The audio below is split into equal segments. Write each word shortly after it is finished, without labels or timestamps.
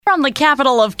From the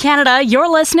capital of Canada, you're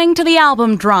listening to The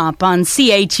Album Drop on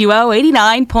CHUO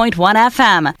 89.1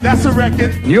 FM. That's a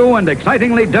record. New and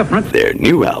excitingly different. Their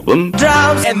new album.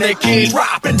 Drops. And they keep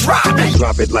dropping.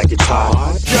 Drop it like it's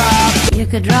hot. Drop. You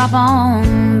could drop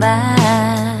on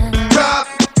by. Drop.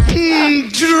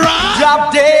 Drop.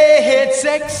 Drop dead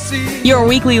sexy. Your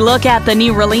weekly look at the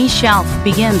new release shelf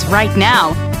begins right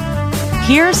now.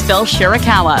 Here's Phil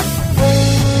Shirakawa.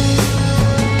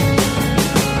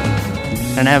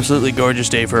 An absolutely gorgeous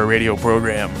day for a radio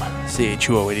program.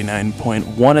 CHUO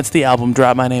 89.1. It's The Album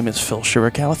Drop. My name is Phil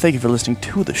Shirakawa. Thank you for listening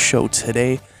to the show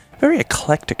today. Very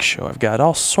eclectic show. I've got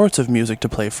all sorts of music to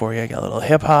play for you. I got a little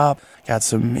hip-hop, got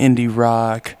some indie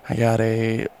rock, I got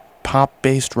a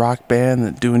pop-based rock band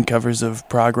that's doing covers of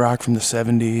prog rock from the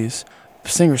 70s,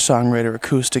 singer-songwriter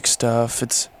acoustic stuff.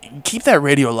 Keep that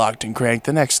radio locked and cranked.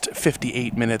 The next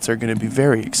 58 minutes are going to be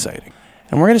very exciting.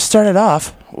 And we're going to start it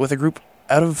off with a group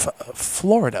out of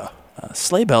Florida.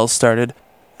 Sleigh Bells started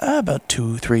about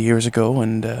 2-3 years ago,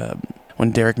 and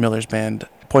when Derek Miller's band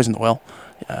Poison the Well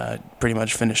pretty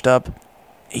much finished up,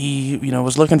 he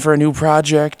was looking for a new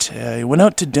project. He went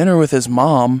out to dinner with his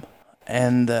mom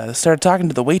and started talking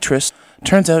to the waitress.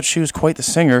 Turns out she was quite the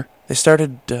singer. They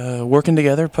started working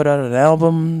together, put out an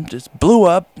album, just blew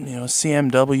up.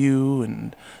 CMW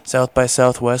and South by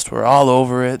Southwest were all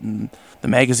over it, and the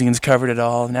magazines covered it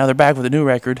all. Now they're back with a new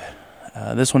record.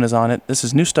 This one is on it. This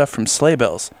is new stuff from Sleigh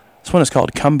Bells. This one is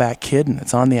called Comeback Kid, and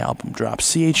it's on the album drop.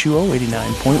 CHUO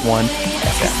 89.1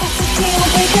 FM.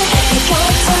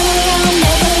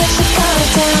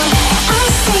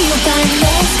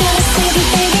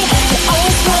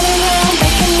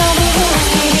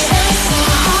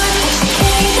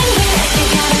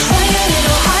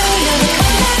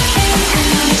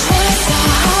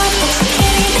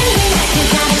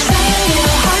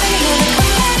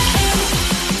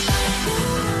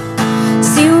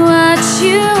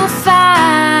 You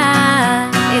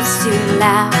find it's too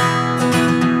loud.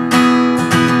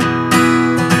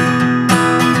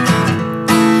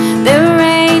 There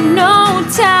ain't no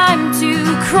time to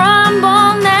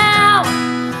crumble now.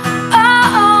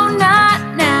 Oh,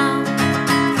 not now.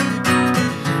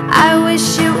 I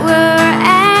wish it were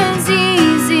as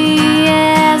easy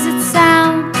as it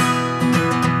sounds.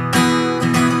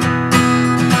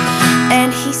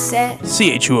 And he said,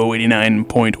 CHUO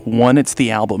 89.1, it's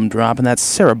the album drop, and that's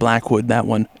Sarah Blackwood. That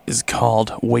one is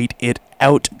called Wait It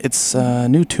Out. It's a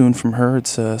new tune from her.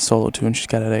 It's a solo tune. She's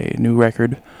got a new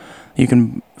record. You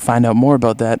can find out more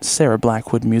about that,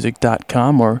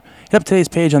 sarahblackwoodmusic.com, or hit up today's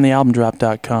page on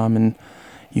thealbumdrop.com, and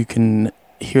you can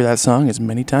hear that song as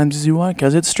many times as you want,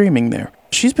 because it's streaming there.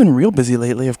 She's been real busy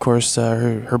lately, of course.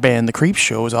 Her band, The Creep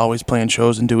Show, is always playing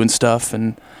shows and doing stuff,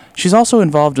 and she's also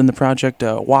involved in the project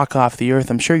Walk Off the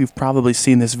Earth. I'm sure you've probably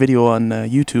seen this video on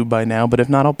YouTube by now, but if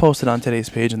not, I'll post it on today's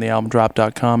page on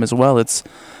thealbumdrop.com as well. It's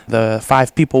the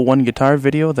 5 people, 1 guitar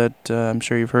video that I'm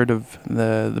sure you've heard of,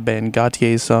 the band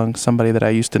Gautier's song, Somebody That I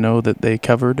Used to Know, that they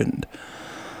covered, and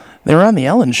they were on the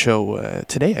Ellen Show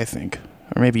today, I think,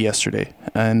 or maybe yesterday,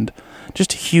 and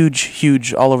just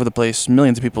huge, all over the place.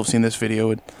 Millions of people have seen this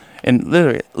video, and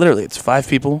literally, it's 5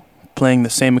 people playing the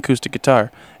same acoustic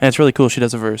guitar, and it's really cool. She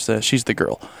does a verse. She's the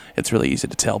girl. It's really easy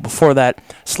to tell. Before that,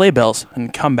 Sleigh Bells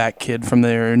and Comeback Kid from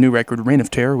their new record, Reign of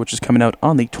Terror, which is coming out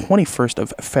on the 21st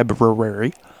of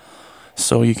February.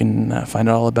 So you can find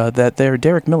out all about that there.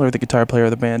 Derek Miller, the guitar player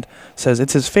of the band, says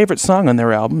it's his favorite song on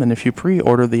their album, and if you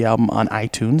pre-order the album on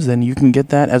iTunes, then you can get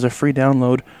that as a free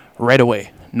download right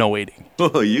away. No waiting.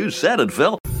 Oh, you said it,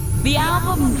 Phil. The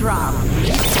Album Drop.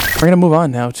 We're going to move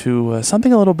on now to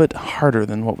something a little bit harder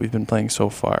than what we've been playing so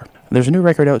far. There's a new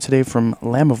record out today from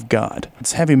Lamb of God.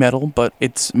 It's heavy metal, but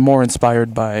it's more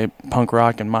inspired by punk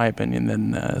rock, in my opinion,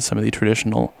 than some of the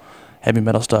traditional heavy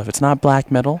metal stuff. It's not black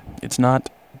metal. It's not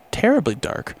terribly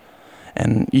dark.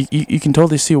 And you can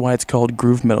totally see why it's called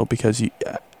groove metal, because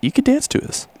you could dance to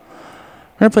this.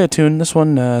 We're going to play a tune. This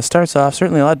one starts off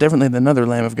certainly a lot differently than other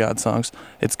Lamb of God songs.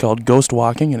 It's called Ghost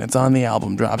Walking, and it's on the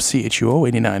album drop,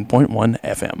 CHUO 89.1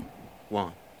 FM.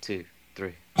 1, 2,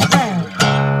 3.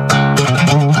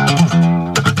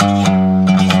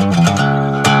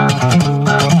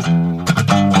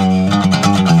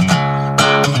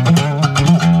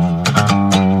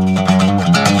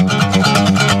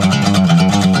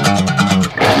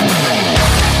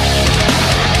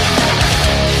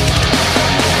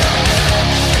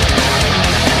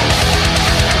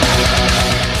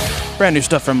 Brand new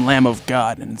stuff from Lamb of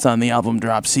God, and it's on the album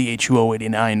drop, CHUO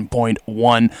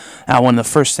 89.1. That one, the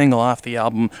first single off the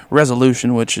album,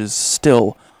 Resolution, which is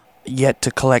still yet to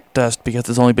collect dust because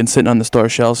it's only been sitting on the store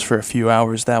shelves for a few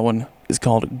hours. That one is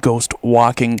called Ghost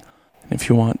Walking. If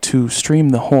you want to stream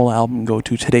the whole album, go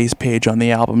to today's page on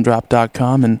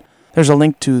thealbumdrop.com, and there's a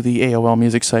link to the AOL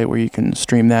Music site where you can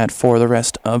stream that for the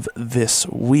rest of this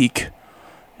week.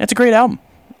 It's a great album.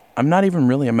 I'm not even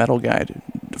really a metal guy,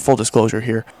 full disclosure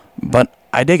here, but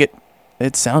I dig it.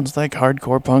 It sounds like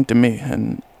hardcore punk to me,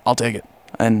 and I'll take it.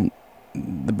 And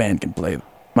the band can play.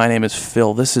 My name is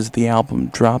Phil. This is the Album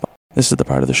Drop. This is the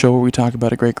part of the show where we talk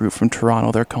about a great group from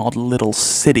Toronto. They're called Little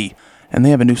City, and they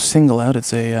have a new single out.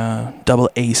 It's a double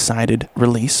A-sided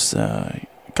release. A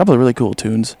couple of really cool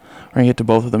tunes. We're going to get to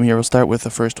both of them here. We'll start with the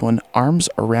first one, Arms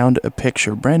Around a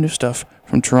Picture. Brand new stuff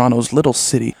from Toronto's Little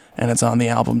City, and it's on the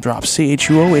Album Drop,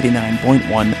 CHUO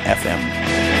 89.1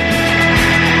 FM.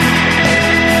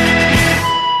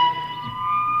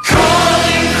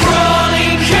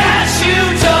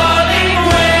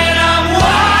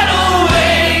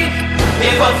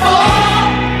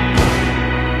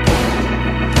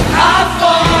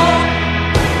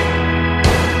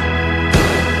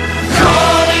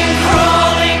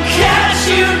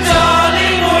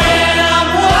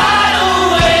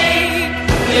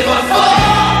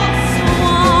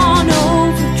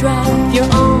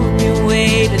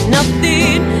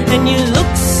 And you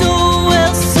look so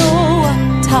well, so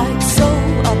uptight, so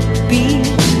upbeat.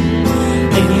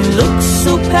 And you look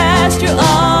so past your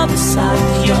other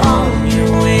side. You're on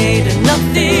your way to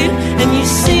nothing. And you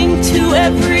sing to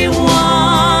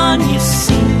everyone you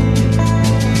see.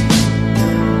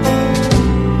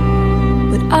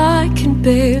 But I can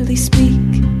barely speak.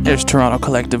 There's Toronto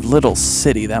collective Little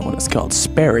City. That one is called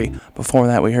Sperry. Before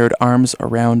that, we heard Arms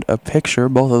Around a Picture.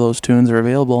 Both of those tunes are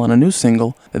available on a new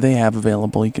single that they have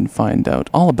available. You can find out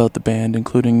all about the band,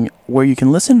 including where you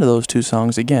can listen to those two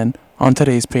songs again on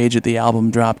today's page at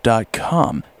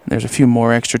thealbumdrop.com. There's a few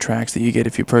more extra tracks that you get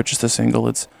if you purchase the single.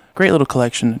 It's a great little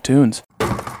collection of tunes.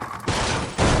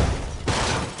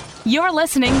 You're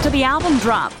listening to the Album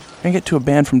Drop. We're going to get to a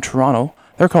band from Toronto.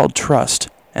 They're called Trust.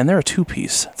 And they're a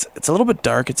two-piece. It's a little bit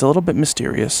dark, it's a little bit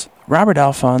mysterious. Robert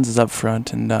Alphonse is up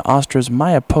front, and Austra's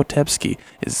Maya Potepsky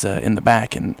is in the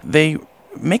back, and they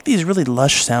make these really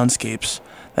lush soundscapes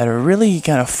that are really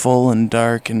kind of full and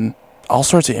dark and all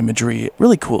sorts of imagery.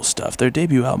 Really cool stuff. Their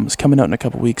debut album is coming out in a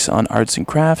couple weeks on Arts and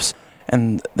Crafts,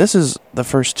 and this is the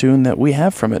first tune that we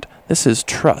have from it. This is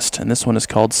Trust, and this one is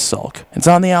called Sulk. It's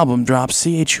on the Album Drop,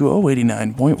 CHUO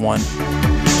 89.1.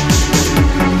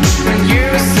 When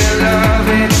you say love,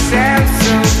 it sounds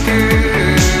so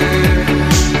good.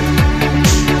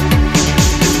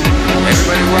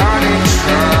 Everybody wanted to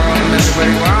come,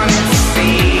 everybody wanted to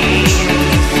see.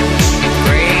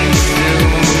 Bring to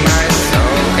my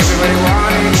soul. Everybody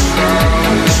wanted to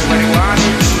come, everybody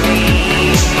wanted to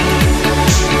leave.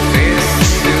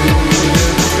 Fist to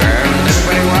the ground.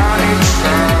 Everybody wanted to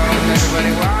come,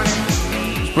 everybody wanted to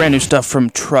leave. Brand new stuff from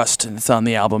Trust, and it's on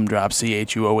the Album Drop,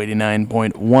 CHUO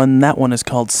 89.1. That one is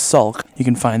called Sulk. You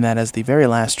can find that as the very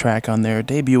last track on their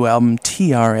debut album,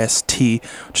 TRST,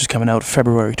 which is coming out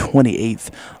February 28th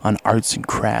on Arts and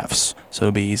Crafts, so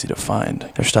it'll be easy to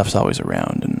find. Their stuff's always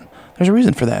around, and there's a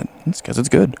reason for that. It's because it's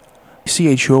good.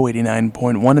 CHUO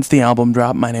 89.1, it's the Album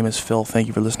Drop. My name is Phil. Thank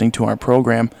you for listening to our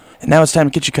program. And now it's time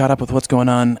to get you caught up with what's going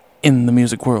on in the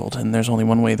music world, and there's only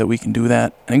one way that we can do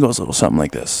that, and it goes a little something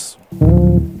like this.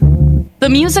 The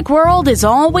music world is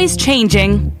always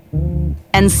changing,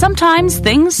 and sometimes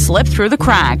things slip through the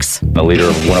cracks. The leader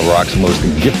of one of rock's most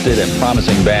gifted and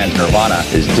promising bands, Nirvana,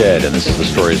 is dead, and this is the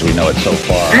story as we know it so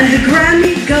far. And the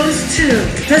Grammy goes to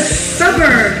The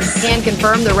Suburbs. Can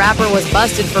confirm the rapper was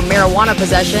busted for marijuana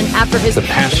possession after the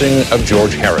passing of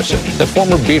George Harrison. The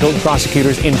former Beatles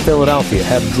prosecutors in Philadelphia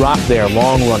have dropped their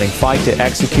long-running fight to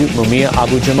execute Mumia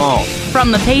Abu-Jamal.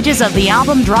 From the pages of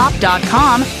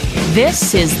thealbumdrop.com,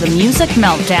 this is the Music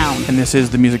Meltdown. And this is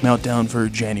the Music Meltdown for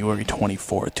January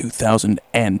 24th,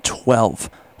 2012.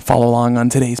 Follow along on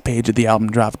today's page at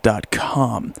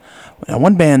thealbumdrop.com. Now,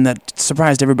 one band that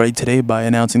surprised everybody today by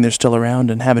announcing they're still around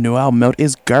and have a new album out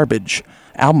is Garbage.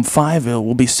 Album 5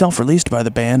 will be self-released by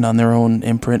the band on their own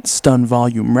imprint, Stun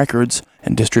Volume Records,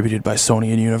 and distributed by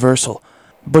Sony and Universal.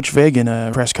 Butch Vig, in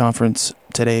a press conference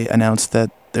today, announced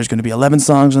that there's going to be 11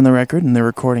 songs on the record, and they're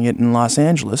recording it in Los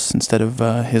Angeles instead of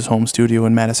his home studio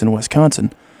in Madison,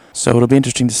 Wisconsin. So it'll be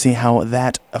interesting to see how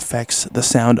that affects the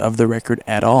sound of the record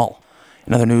at all.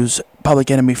 In other news, Public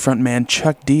Enemy frontman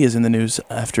Chuck D is in the news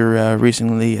after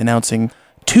recently announcing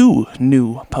 2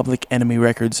 new Public Enemy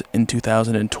records in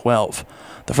 2012.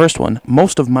 The first one,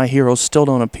 Most of My Heroes Still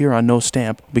Don't Appear on No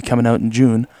Stamp, will be coming out in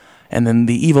June, and then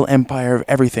The Evil Empire of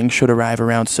Everything should arrive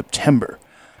around September.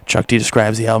 Chuck D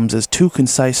describes the albums as 2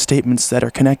 concise statements that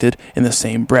are connected in the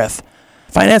same breath.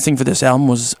 Financing for this album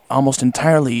was almost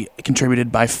entirely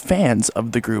contributed by fans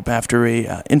of the group after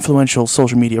a influential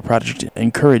social media project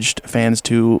encouraged fans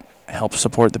to help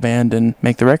support the band and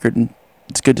make the record, and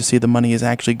it's good to see the money is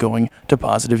actually going to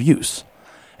positive use.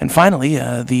 And finally,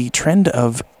 the trend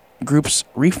of groups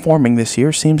reforming this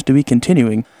year seems to be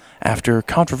continuing after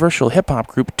controversial hip-hop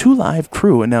group 2 Live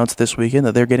Crew announced this weekend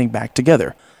that they're getting back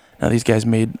together. Now, these guys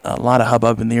made a lot of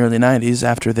hubbub in the early 90s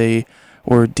after they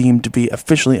were deemed to be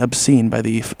officially obscene by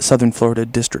the Southern Florida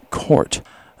District Court.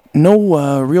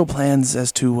 No real plans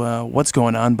as to what's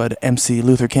going on, but MC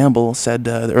Luther Campbell said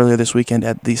earlier this weekend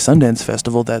at the Sundance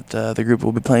Festival that the group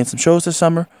will be playing some shows this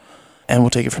summer, and we'll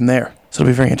take it from there. So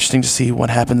it'll be very interesting to see what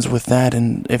happens with that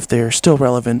and if they're still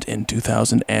relevant in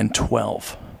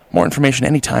 2012. More information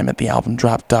anytime at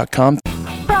thealbumdrop.com.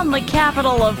 From the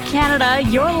capital of Canada,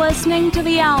 you're listening to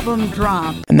The Album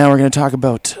Drop. And now we're going to talk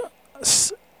about...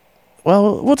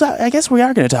 I guess we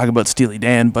are going to talk about Steely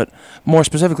Dan, but more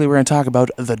specifically, we're going to talk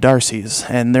about the Darcys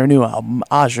and their new album,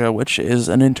 Aja, which is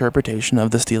an interpretation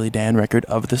of the Steely Dan record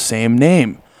of the same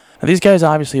name. Now, these guys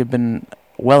obviously have been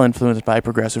well influenced by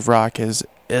progressive rock, as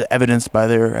evidenced by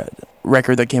their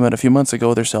record that came out a few months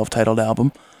ago, their self-titled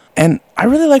album. And I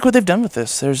really like what they've done with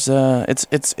this. There's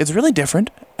it's really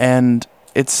different, and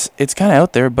it's kind of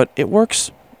out there, but it works,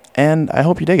 and I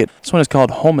hope you dig it. This one is called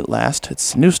Home at Last.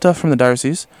 It's new stuff from the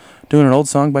Darcys, doing an old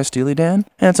song by Steely Dan,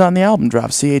 and it's on the album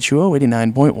drop, CHUO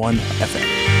 89.1 FM.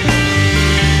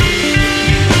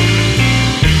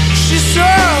 She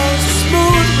serves a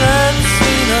smooth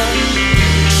Mancina.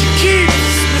 She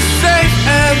keeps me safe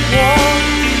and warm.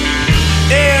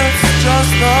 It's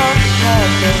just the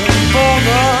problem for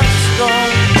the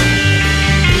storm.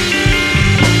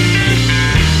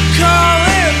 Call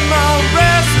it my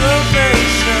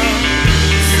reservation.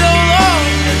 So long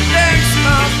and thanks,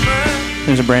 my friend.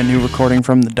 There's a brand new recording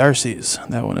from the Darcys.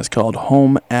 That one is called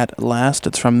Home at Last.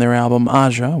 It's from their album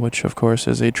Aja, which of course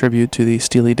is a tribute to the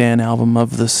Steely Dan album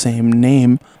of the same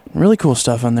name. Really cool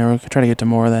stuff on there. We'll try to get to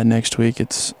more of that next week.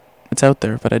 It's out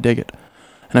there, but I dig it.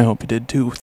 And I hope you did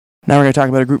too. Now we're going to talk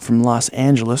about a group from Los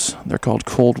Angeles. They're called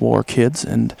Cold War Kids,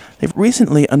 and they've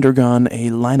recently undergone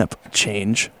a lineup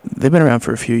change. They've been around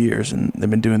for a few years, and they've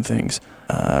been doing things.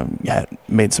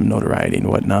 Made some notoriety and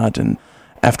whatnot, and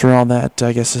after all that,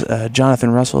 I guess Jonathan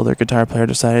Russell, their guitar player,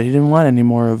 decided he didn't want any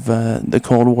more of the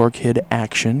Cold War Kid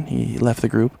action. He left the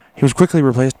group. He was quickly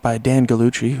replaced by Dan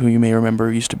Gallucci, who you may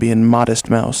remember used to be in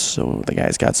Modest Mouse, so the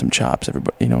guy's got some chops.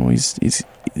 Everybody, he's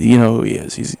you know who he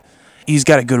is. He's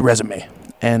got a good resume.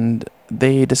 And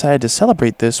they decided to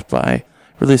celebrate this by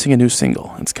releasing a new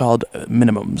single. It's called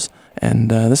Minimums.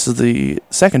 And this is the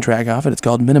second track off it. It's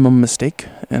called Minimum Mistake.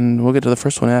 And we'll get to the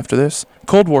first one after this.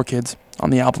 Cold War Kids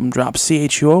on the album drop,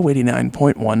 CHUO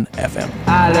 89.1 FM.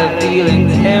 I love feeling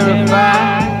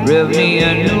terrified. Rev me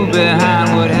anew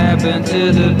behind what happened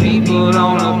to the people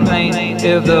on a plane.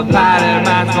 If the pilot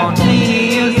might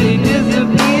spontaneously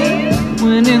disappear,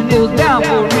 when it goes down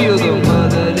for real, the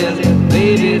motherless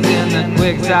babies in the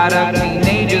quickside of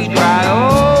teenagers cry,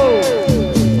 oh,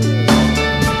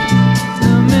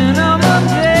 the minimum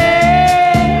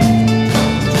day.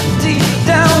 Deep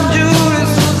down,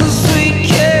 Judas was a sweet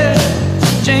kid.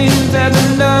 James had the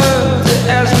nerve to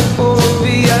ask me for a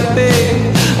VIP.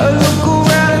 I look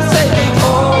around and say,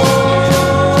 oh,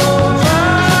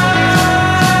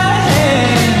 my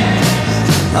hands.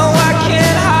 Oh, I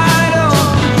can't hide them.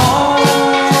 Oh,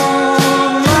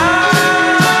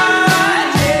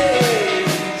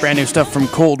 Brand new stuff from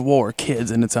Cold War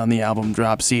Kids, and it's on the album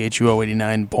drop, CHUO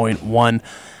 89.1.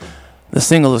 The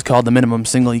single is called The Minimum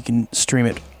Single. You can stream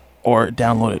it or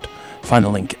download it. Find the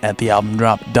link at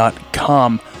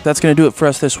thealbumdrop.com. That's going to do it for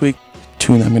us this week.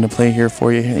 Tune I'm going to play here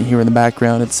for you here in the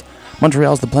background. It's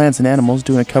Montreal's The Plants and Animals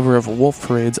doing a cover of Wolf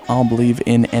Parade's I'll Believe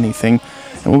in Anything.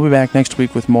 And we'll be back next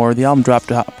week with more.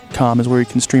 Thealbumdrop.com is where you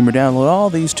can stream or download all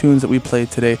these tunes that we played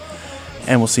today.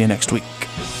 And we'll see you next week.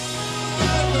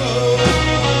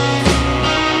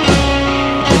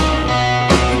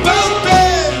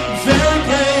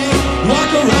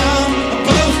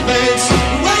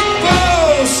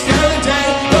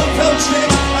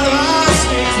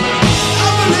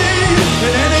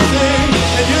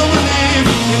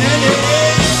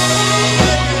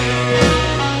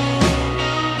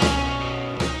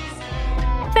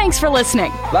 Thanks for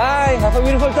listening. bye, have a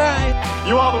beautiful time.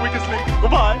 You are the weakest link.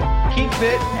 Goodbye. Keep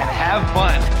fit and have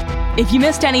fun. If you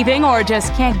missed anything or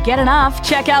just can't get enough,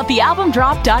 check out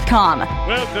thealbumdrop.com.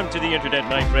 Welcome to the internet,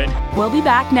 my friend. We'll be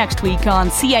back next week on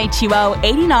CHUO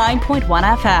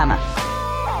 89.1 FM.